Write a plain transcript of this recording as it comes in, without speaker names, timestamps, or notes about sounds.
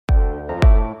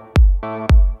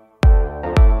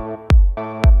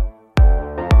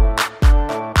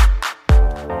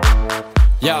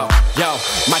Yo, yo,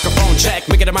 microphone check,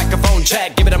 make it a microphone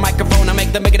check. Give it a microphone, I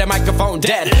make it a microphone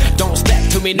dead. Don't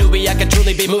step to me, newbie, I could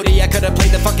truly be moody. I could've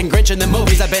played the fucking Grinch in the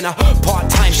movies. I've been a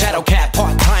part-time shadow cat,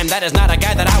 part-time. That is not a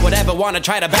guy that I would ever wanna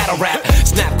try to battle rap.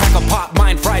 Snap, crackle, pop,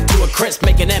 mind fried to a crisp.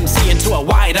 Make an MC into a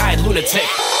wide-eyed lunatic.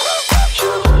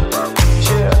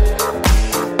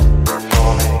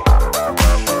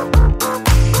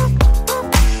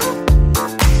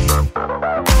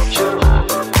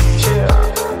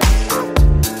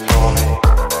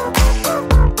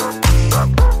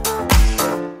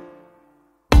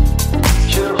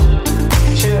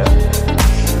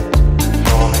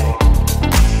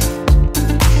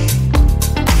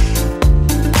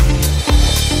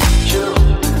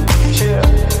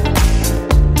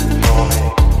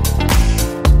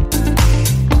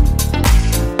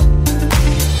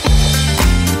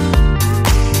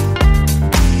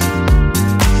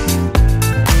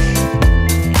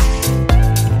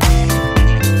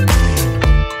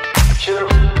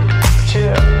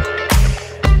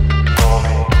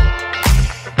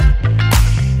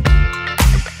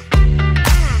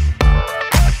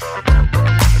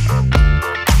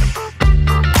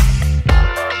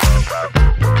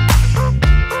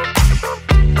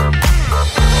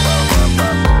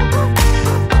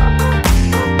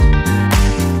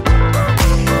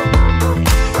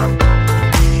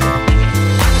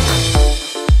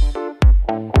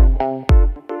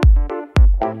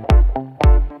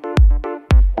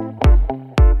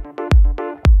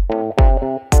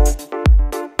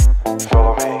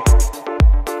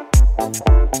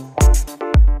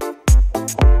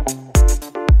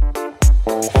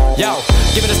 Yo,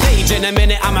 give it a stage, in a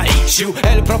minute I'ma eat you.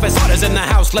 El professor is in the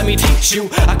house, let me teach you.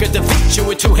 I could defeat you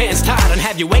with two hands tied and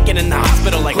have you waking in the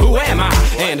hospital like, who am I?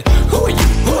 And who are you?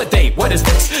 Who are they? What is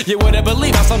this? You wouldn't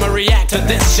believe how someone react to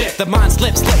this shit. The mind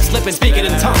slips, slipping, speaking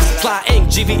in tongues. Fly ink,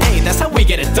 GVA, that's how we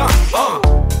get it done.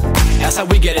 That's how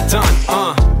we get it done.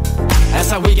 That's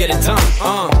how we get it done.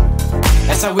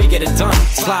 That's how we get it done.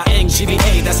 Fly ink,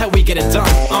 GVA, that's how we get it done.